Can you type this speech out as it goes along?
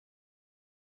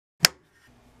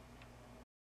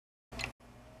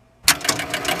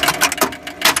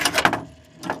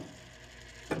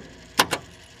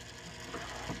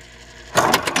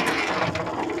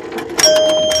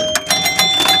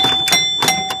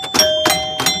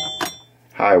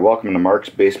Hi, welcome to Mark's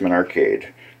Basement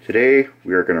Arcade. Today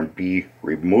we are going to be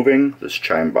removing this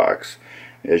chime box.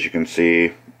 As you can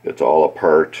see, it's all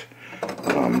apart.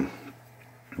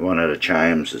 One of the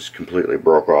chimes is completely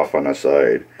broke off on the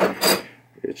side.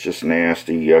 It's just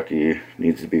nasty, yucky,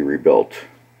 needs to be rebuilt.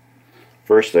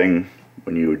 First thing,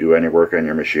 when you do any work on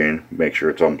your machine, make sure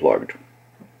it's unplugged.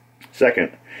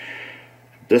 Second,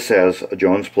 this has a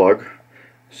Jones plug,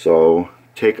 so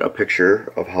take a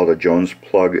picture of how the Jones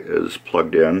plug is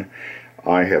plugged in.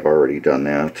 I have already done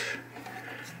that,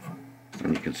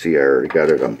 and you can see I already got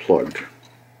it unplugged.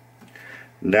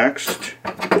 Next,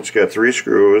 it's got 3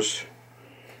 screws.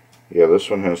 Yeah, this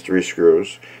one has 3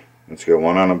 screws. It's got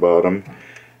 1 on the bottom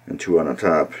and 2 on the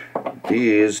top.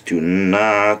 These do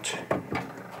not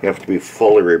have to be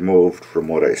fully removed from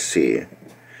what I see.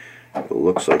 It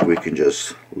looks like we can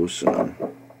just loosen them.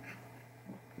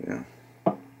 Yeah.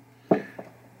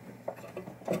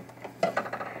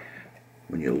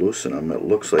 When you loosen them, it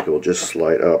looks like it will just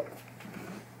slide up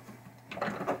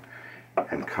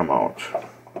and come out.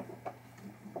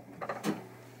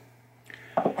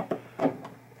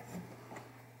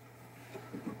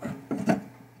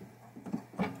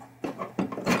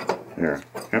 There.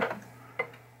 Yep.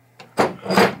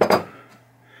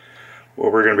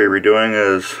 What we're going to be redoing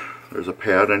is there's a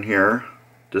pad in here.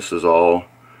 This is all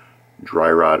dry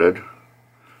rotted.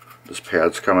 This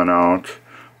pad's coming out.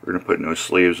 We're going to put new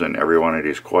sleeves in every one of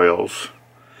these coils.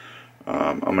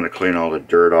 I'm going to clean all the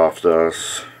dirt off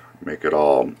this, make it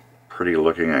all pretty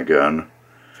looking again.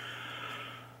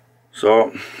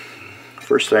 So,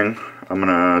 first thing, I'm going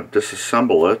to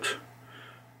disassemble it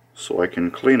so I can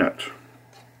clean it.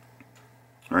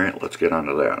 Alright, let's get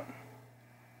onto that.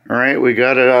 Alright, we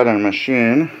got it out of the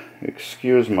machine.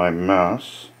 Excuse my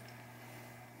mess.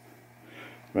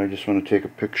 But I just want to take a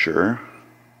picture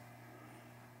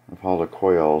of how the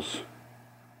coils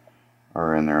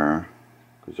are in there,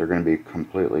 because they're going to be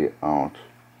completely out.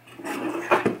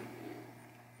 I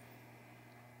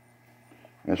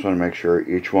just want to make sure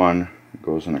each one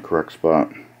goes in the correct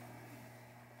spot.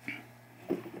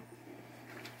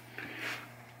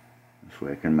 This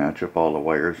way I can match up all the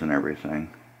wires and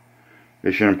everything.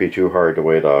 It shouldn't be too hard the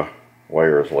way the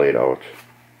wire is laid out.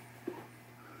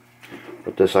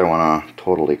 But this I want to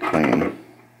totally clean.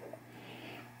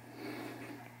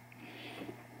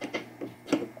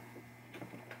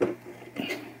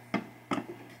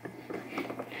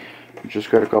 Just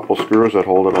got a couple screws that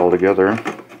hold it all together.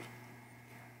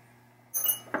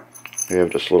 I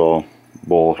have this little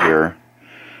bowl here.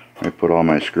 I put all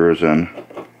my screws in.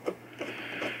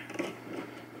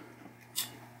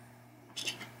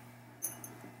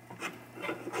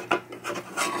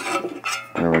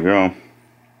 There we go.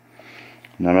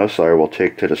 Now this I will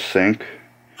take to the sink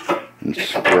and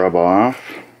scrub off.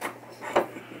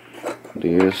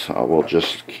 These I will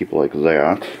just keep like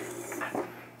that.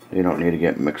 You don't need to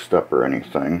get mixed up or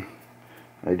anything.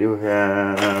 I do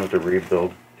have the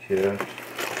rebuild kit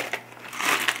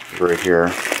right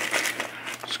here.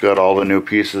 It's got all the new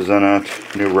pieces in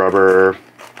it, new rubber,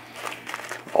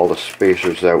 all the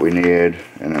spacers that we need,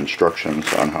 and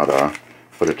instructions on how to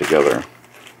put it together.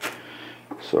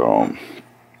 So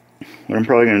what I'm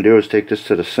probably going to do is take this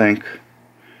to the sink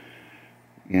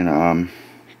and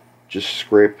just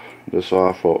scrape this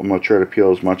off. I'm going to try to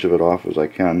peel as much of it off as I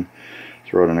can.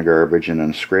 Throw it in the garbage and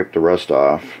then scrape the rest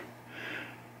off.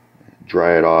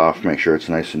 Dry it off, make sure it's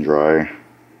nice and dry.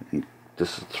 And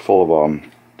this is full of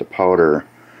the powder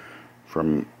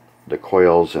from the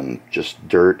coils and just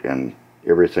dirt and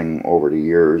everything over the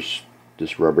years.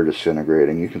 This rubber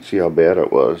disintegrating. You can see how bad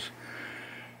it was.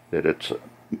 That it's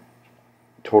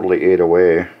totally ate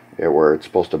away at where it's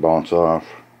supposed to bounce off.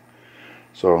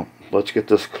 So let's get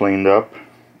this cleaned up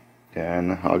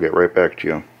and I'll get right back to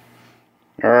you.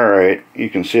 Alright, you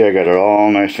can see I got it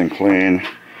all nice and clean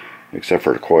except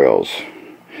for the coils.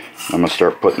 I'm going to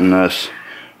start putting this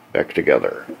back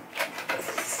together.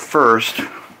 First,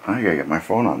 I gotta get my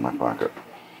phone out of my pocket.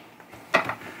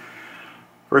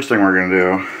 First thing we're going to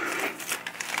do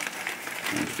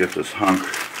is get this hunk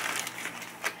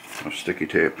of sticky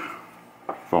tape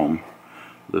foam.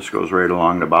 This goes right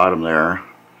along the bottom there.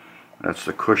 That's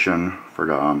the cushion for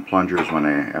the plungers when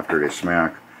after they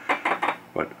smack.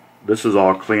 But this is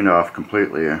all cleaned off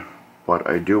completely, but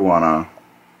I do want to,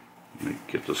 let me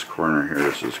get this corner here,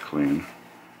 this is clean.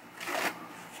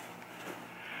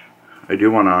 I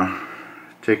do want to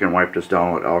take and wipe this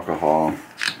down with alcohol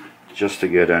just to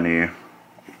get any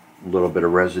little bit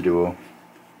of residue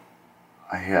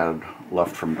I had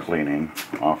left from cleaning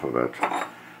off of it.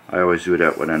 I always do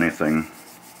that with anything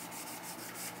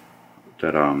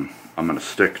that I'm going to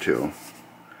stick to.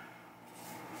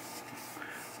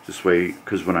 This way,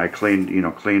 because when I cleaned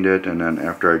it, and then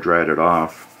after I dried it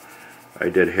off, I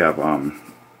did have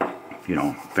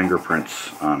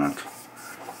fingerprints on it.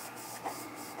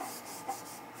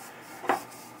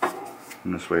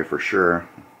 And this way for sure.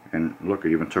 And look,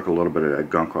 it even took a little bit of that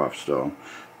gunk off still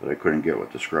that I couldn't get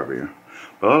with the scrubby.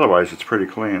 But otherwise, it's pretty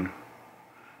clean.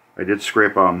 I did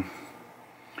scrape all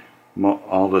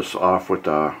this off with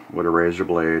a razor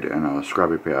blade and a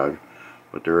scrubby pad,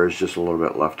 but there is just a little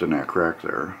bit left in that crack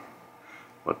there.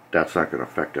 But that's not going to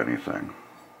affect anything.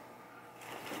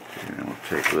 Okay, we'll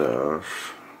take this.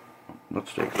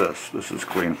 Let's take this. This is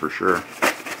clean for sure.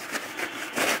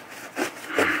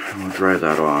 We'll dry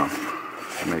that off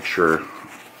to make sure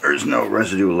there's no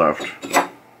residue left.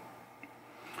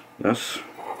 This,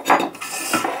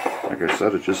 like I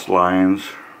said, it just lines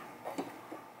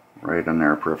right in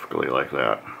there perfectly like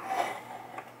that.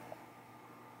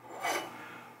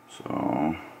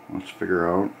 So let's figure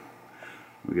out,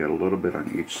 we got a little bit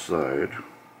on each side.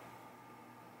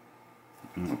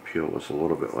 I'm going to peel this a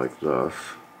little bit like this,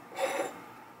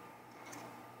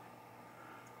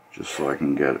 just so I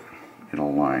can get it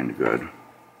aligned good.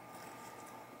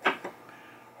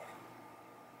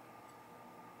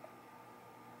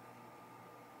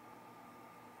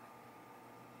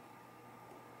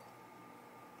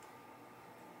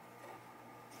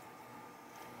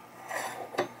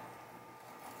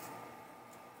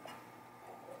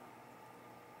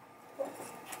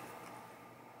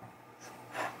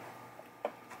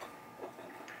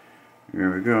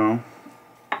 Here we go.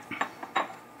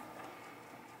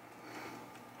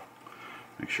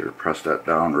 Make sure to press that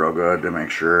down real good to make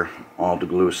sure all the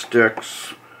glue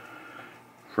sticks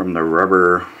from the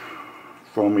rubber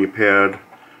foamy pad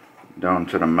down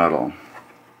to the metal.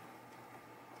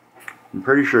 I'm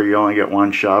pretty sure you only get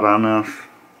one shot on this,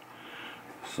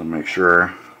 so make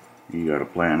sure you got a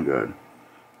plan good,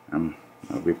 and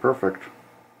that'll be perfect.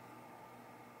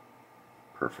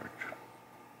 Perfect.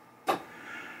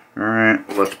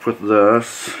 Alright, let's put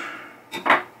this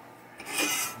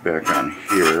back on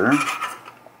here.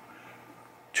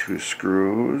 2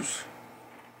 screws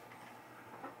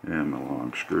and my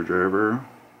long screwdriver.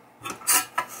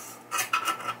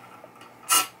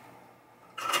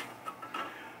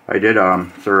 I did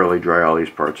thoroughly dry all these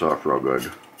parts off real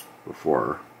good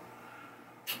before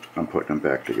I'm putting them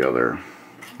back together.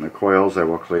 And the coils, I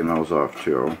will clean those off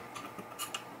too.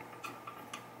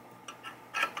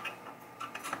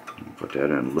 Put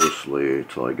that in loosely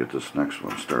until I get this next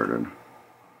one started.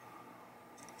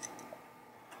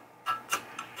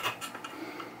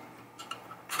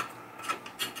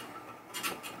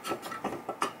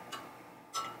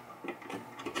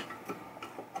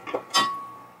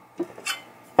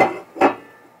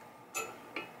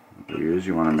 These,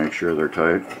 you want to make sure they're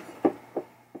tight.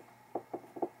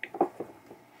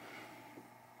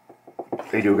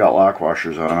 They do got lock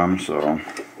washers on them, so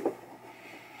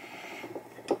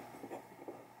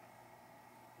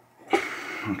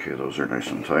okay, those are nice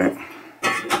and tight.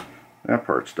 That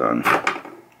part's done.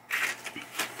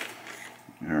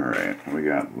 Alright, we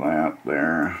got that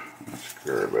there. That's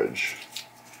garbage.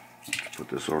 Let's put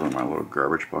this over my little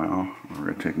garbage pile. We're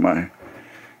going to take my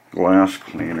glass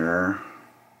cleaner,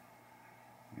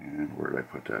 and where did I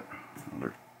put that?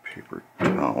 Another paper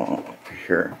towel over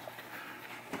here.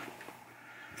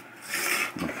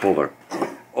 I'm going to pull the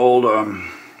old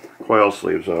coil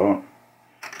sleeves out,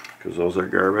 because those are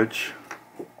garbage.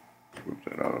 Move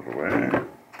that out of the way.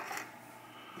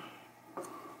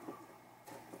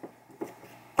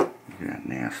 Yeah,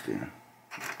 nasty. And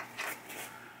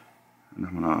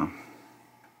I'm gonna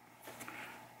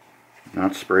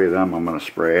not spray them, I'm gonna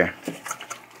spray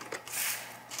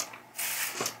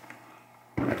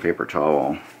my paper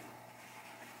towel.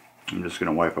 I'm just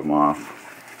gonna wipe them off.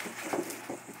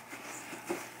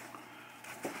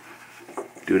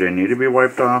 Do they need to be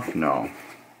wiped off? No.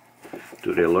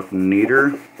 Do they look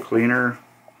neater, cleaner,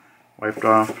 wiped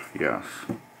off? Yes.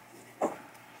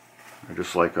 I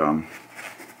just like, if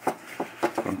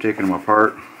I'm taking them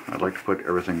apart, I'd like to put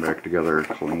everything back together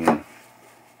clean.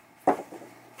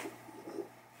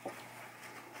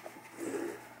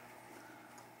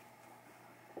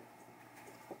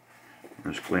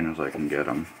 As clean as I can get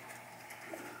them.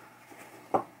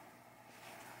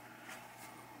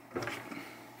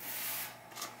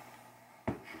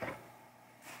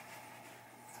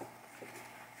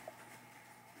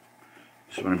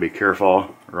 Just want to be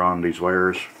careful around these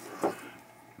wires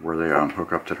where they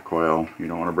hook up to the coil. You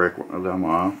don't want to break one of them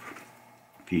off.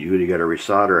 If you do, you got to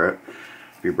resolder it.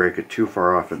 If you break it too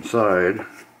far off inside,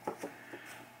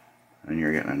 then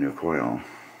you're getting a new coil.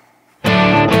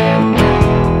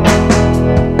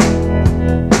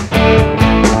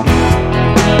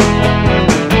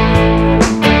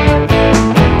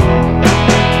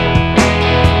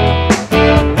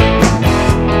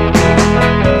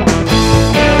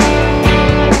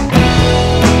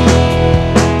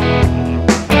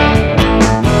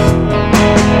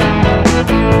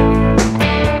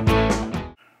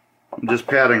 just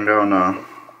patting down the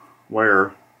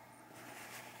wire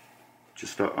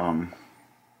just to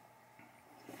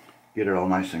get it all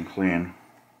nice and clean,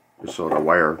 just so the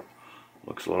wire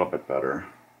looks a little bit better.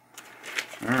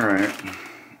 Alright,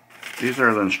 these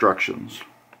are the instructions.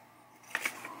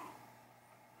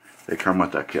 They come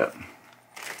with that kit.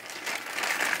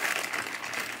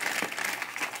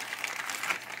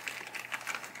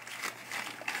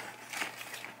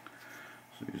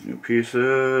 So these new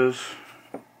pieces.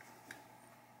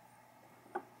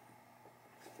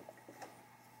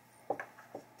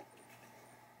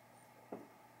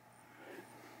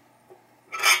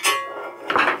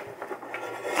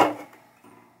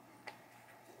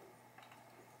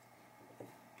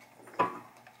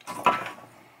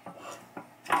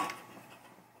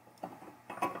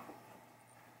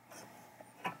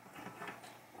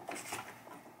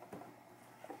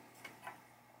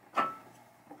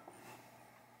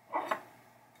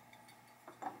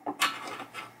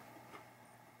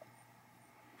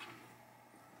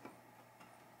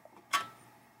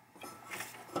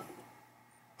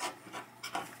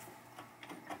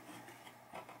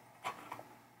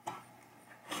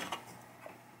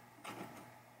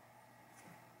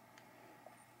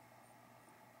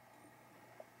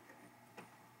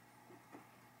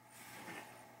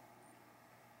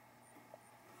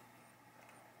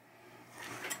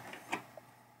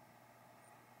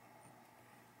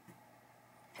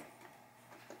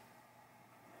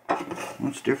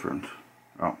 What's different?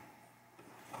 Oh.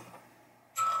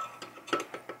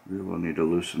 We will need to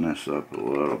loosen this up a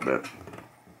little bit.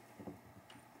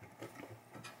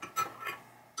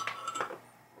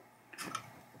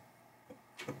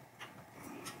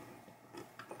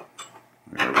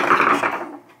 There we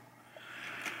go.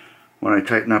 When I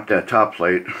tightened up that top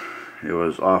plate, it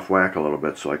was off whack a little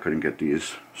bit, so I couldn't get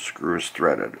these screws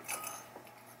threaded.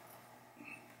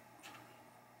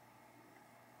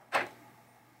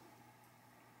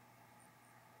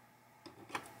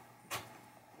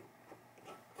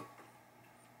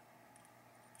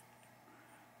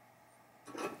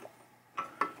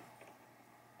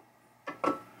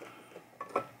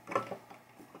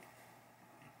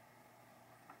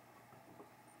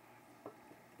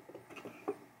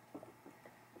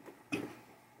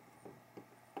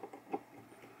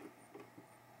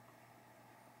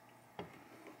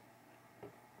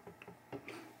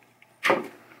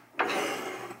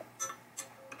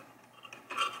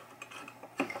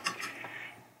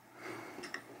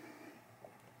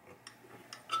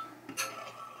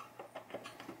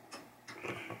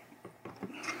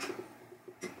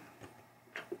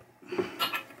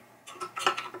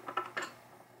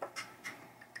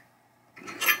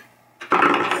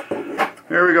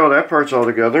 There we go, that part's all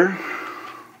together.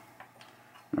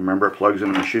 Remember, it plugs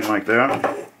in the machine like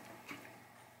that.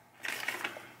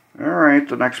 Alright,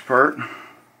 the next part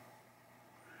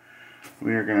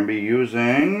we are going to be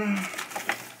using,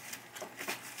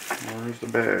 where's the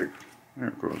bag? There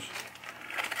it goes.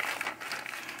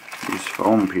 These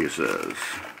foam pieces.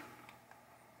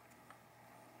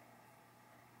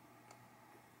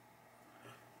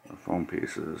 The foam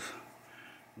pieces.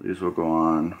 These will go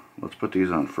on. Let's put these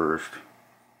on first.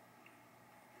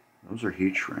 Those are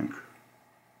heat shrink.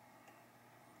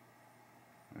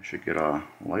 I should get a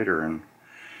lighter and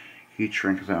heat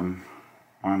shrink them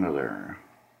onto there.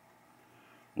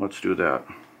 Let's do that.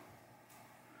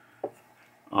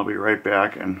 I'll be right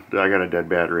back, and I got a dead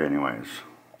battery anyways.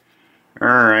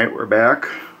 Alright, we're back.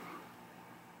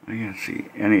 I can't see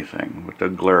anything with the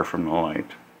glare from the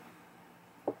light.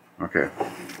 Okay.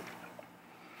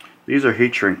 These are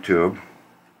heat shrink tube.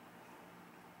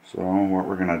 So what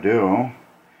we're going to do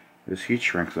is heat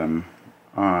shrink them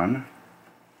on.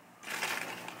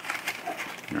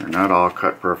 They're not all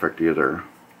cut perfect either.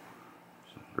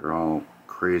 So they're all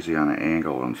crazy on an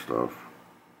angle and stuff.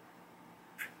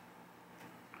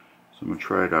 So I'm going to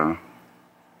try to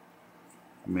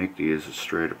make these as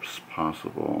straight as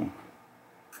possible.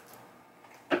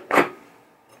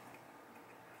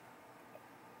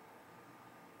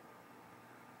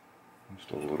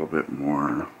 Just a little bit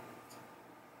more.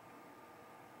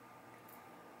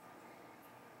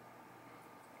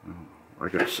 I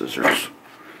got scissors.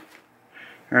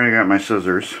 I already got my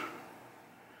scissors,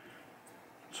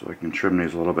 so I can trim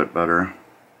these a little bit better.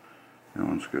 That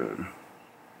one's good.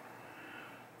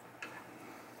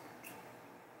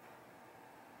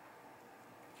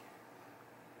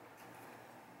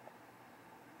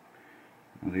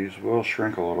 These will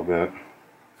shrink a little bit,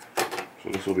 so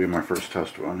this will be my first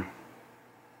test one.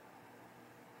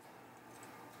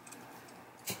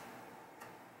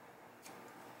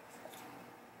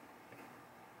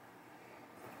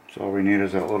 So all we need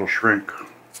is that little shrink.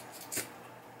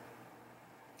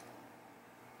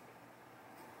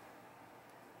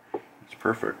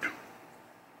 perfect.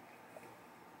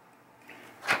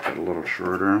 Get a little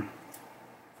shorter.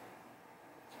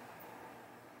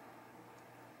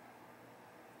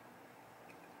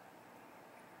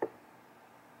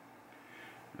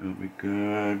 It'll be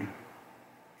good.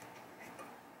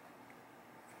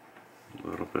 A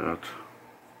little bit.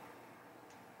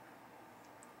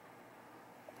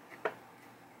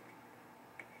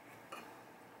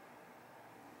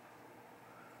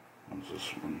 What's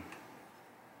this one?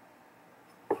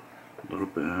 A little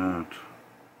bit.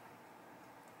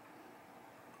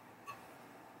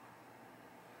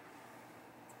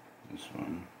 This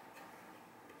one.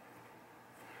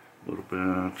 A little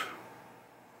bit.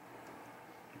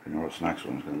 You know this next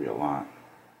one's going to be a lot.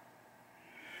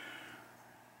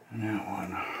 And that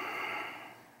one.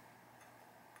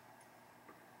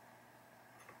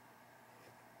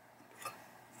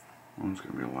 One's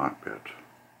going to be a lot bit.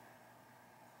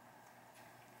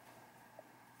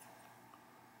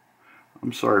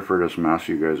 I'm sorry for this mess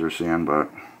you guys are seeing, but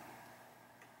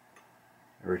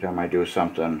every time I do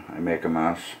something, I make a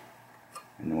mess.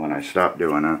 And when I stop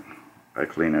doing it, I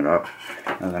clean it up,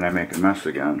 and then I make a mess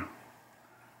again.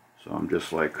 So I'm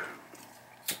just like,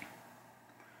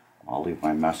 I'll leave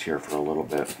my mess here for a little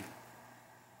bit.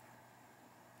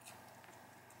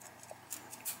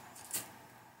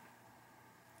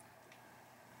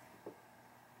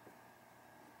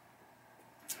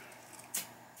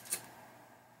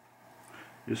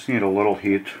 Just need a little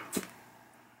heat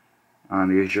on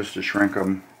these just to shrink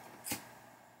them.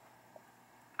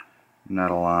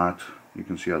 Not a lot. You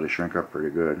can see how they shrink up pretty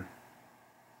good.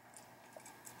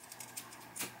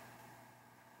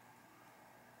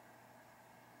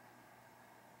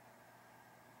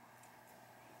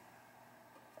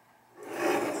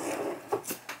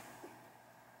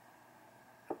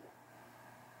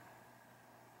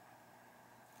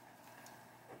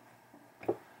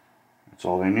 That's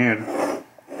all they need.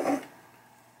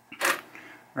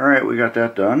 Alright, we got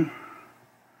that done.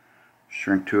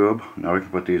 Shrink tube. Now we can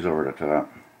put these over the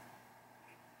top.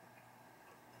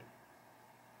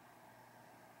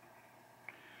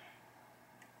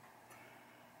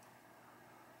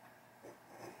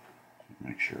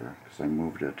 Make sure, because I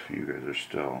moved it, you guys are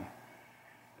still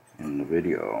in the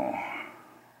video.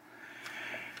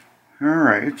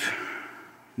 Alright,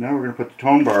 now we're going to put the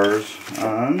tone bars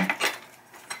on.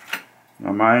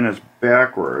 Now mine is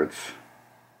backwards.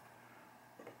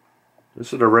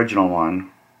 This is the original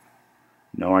one.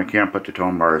 No, I can't put the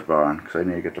tone bars on because I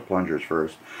need to get the plungers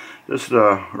first. This is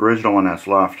the original one that's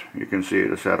left. You can see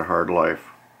this had a hard life.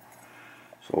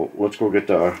 So let's go get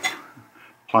the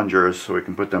plungers so we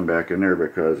can put them back in there,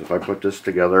 because if I put this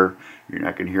together, you're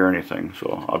not going to hear anything.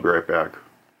 So I'll be right back.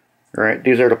 Alright,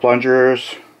 these are the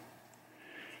plungers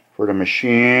for the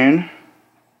machine.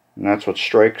 And that's what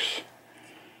strikes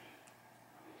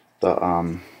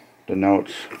the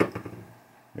notes.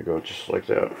 They go just like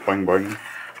that, boing boing.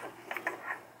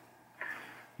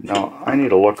 Now I need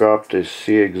to look up to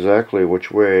see exactly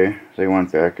which way they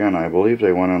went back in. I believe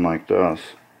they went in like this,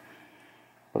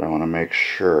 but I want to make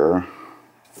sure.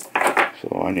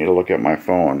 So I need to look at my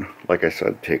phone. Like I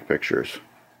said, take pictures.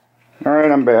 Alright,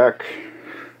 I'm back.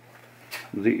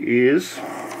 These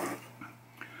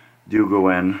do go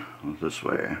in this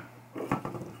way.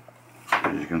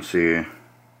 As you can see,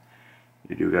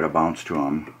 you do get a bounce to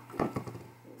them,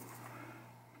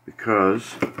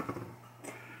 because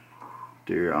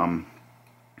they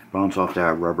bounce off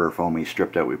that rubber foamy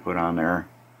strip that we put on there.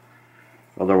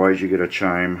 Otherwise you get a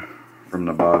chime from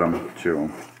the bottom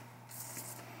too.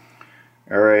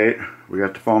 Alright, we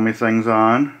got the foamy things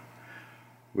on.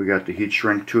 We got the heat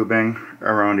shrink tubing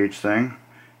around each thing.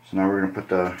 So now we're going to put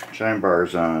the chime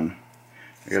bars on.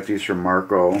 I got these from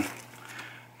Marco.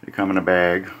 They come in a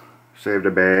bag. Saved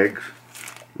a bag.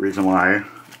 The reason why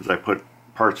is I put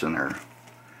parts in there.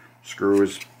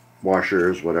 Screws,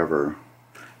 washers, whatever.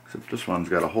 Except this one's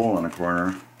got a hole in the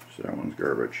corner, so that one's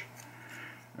garbage.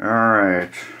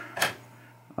 Alright.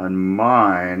 On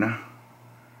mine,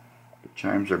 the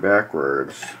chimes are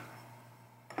backwards.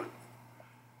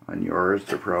 On yours,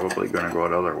 they're probably going to go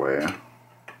the other way.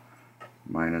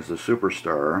 Mine is the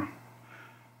Superstar.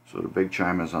 So the big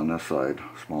chime is on this side,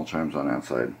 small chime's on that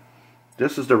side.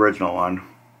 This is the original one.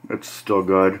 It's still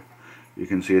good. You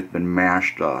can see it's been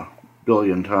mashed a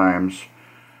billion times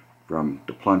from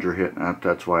the plunger hitting it.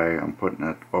 That's why I'm putting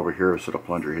it over here so the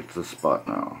plunger hits this spot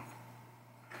now.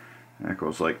 That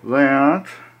goes like that.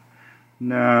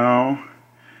 Now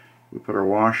we put our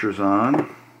washers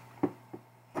on.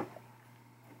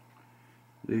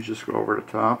 These just go over the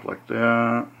top like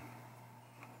that.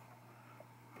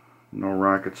 No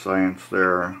rocket science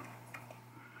there.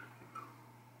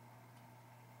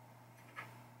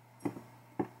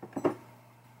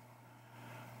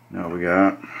 we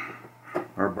got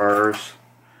our bars.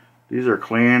 These are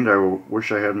cleaned. I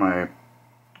wish I had my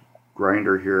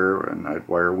grinder here and I'd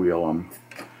wire wheel them,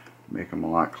 make them a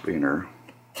lot cleaner.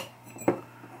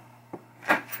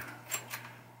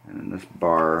 And this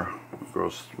bar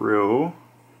goes through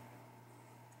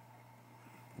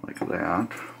like that,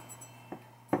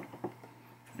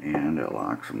 and it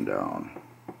locks them down.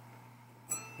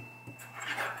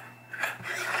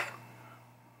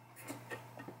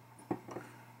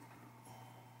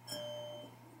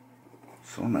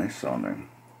 So nice sounding.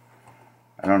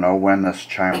 I don't know when this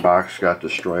chime box got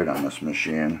destroyed on this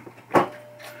machine.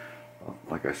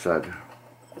 Like I said,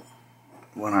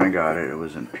 when I got it, it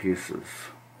was in pieces.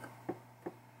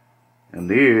 And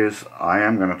these, I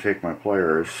am going to take my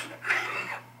pliers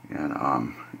and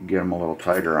get them a little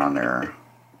tighter on there.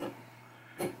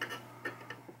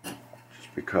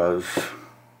 Just because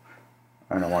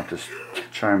I don't want this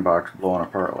chime box blowing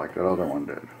apart like that other one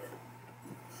did.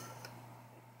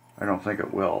 I don't think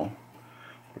it will.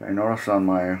 But I noticed on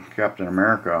my Captain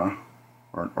America,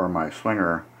 or my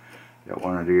Swinger, that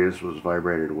one of these was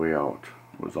vibrated way out.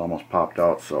 It was almost popped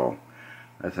out, so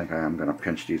I think I am going to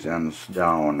pinch these ends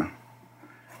down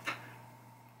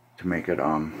to make it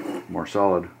more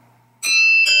solid.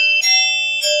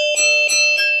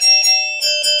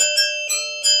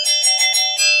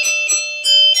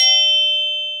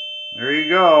 There you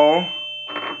go.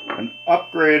 An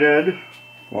upgraded,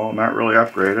 well, not really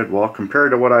upgraded, well,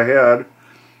 compared to what I had,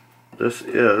 this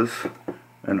is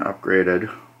an upgraded.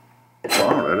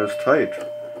 Wow, that is tight.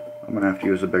 I'm going to have to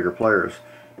use the bigger pliers.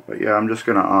 But yeah, I'm just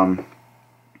going to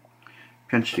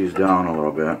pinch these down a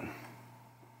little bit.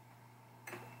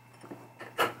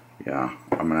 Yeah,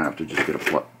 I'm going to have to just get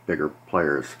a bigger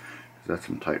pliers, because that's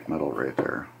some tight metal right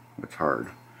there. It's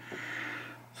hard.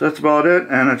 So that's about it,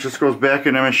 and it just goes back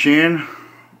in the machine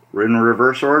in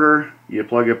reverse order. You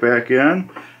plug it back in,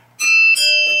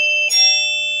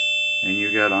 and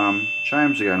you get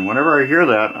chimes again. Whenever I hear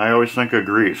that, I always think of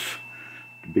Grease.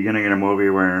 The beginning of the movie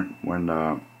when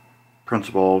the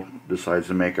principal decides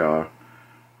to make a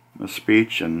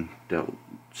speech, and the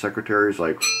secretary's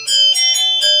like,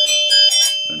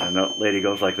 and then that lady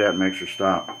goes like that and makes her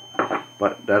stop.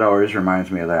 But that always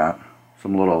reminds me of that.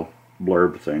 Some little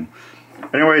blurb thing.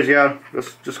 Anyways, yeah,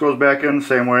 this just goes back in the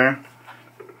same way.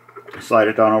 Slide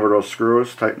it down over those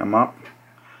screws, tighten them up.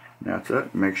 And that's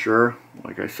it. Make sure,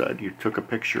 like I said, you took a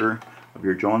picture of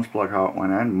your Jones plug, how it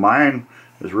went in. Mine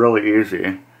is really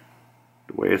easy.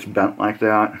 The way it's bent like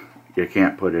that, you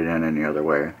can't put it in any other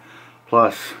way.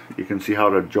 Plus, you can see how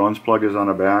the Jones plug is on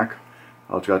the back.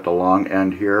 How it's got the long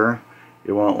end here.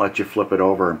 It won't let you flip it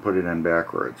over and put it in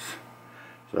backwards.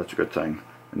 So that's a good thing.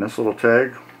 And this little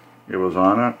tag, it was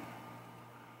on it.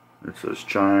 It says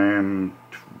Chime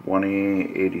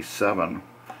 2087. And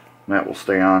that will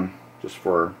stay on just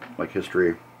for like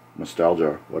history,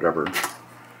 nostalgia, whatever.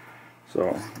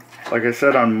 So, like I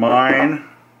said, on mine,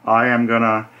 I am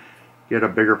gonna get a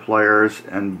bigger pliers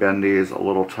and bend these a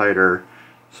little tighter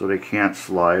so they can't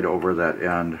slide over that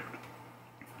end.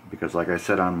 Because like I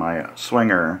said, on my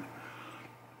Swinger,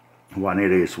 one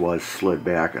of these was slid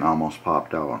back and almost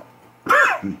popped out.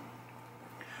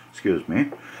 Excuse me.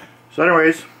 So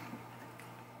anyways,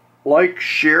 like,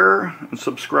 share, and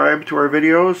subscribe to our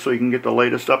videos so you can get the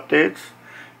latest updates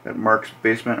at Mark's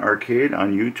Basement Arcade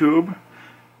on YouTube.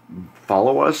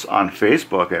 Follow us on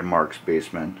Facebook at Mark's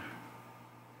Basement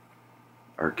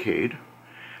Arcade.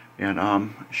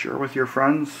 And share with your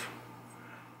friends.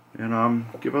 And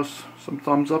give us some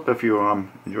thumbs up if you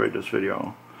enjoyed this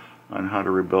video on how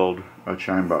to rebuild a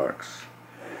chime box.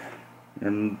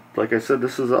 And like I said,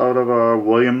 this is out of a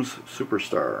Williams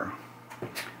Superstar.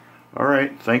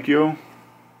 Alright, thank you.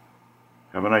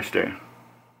 Have a nice day.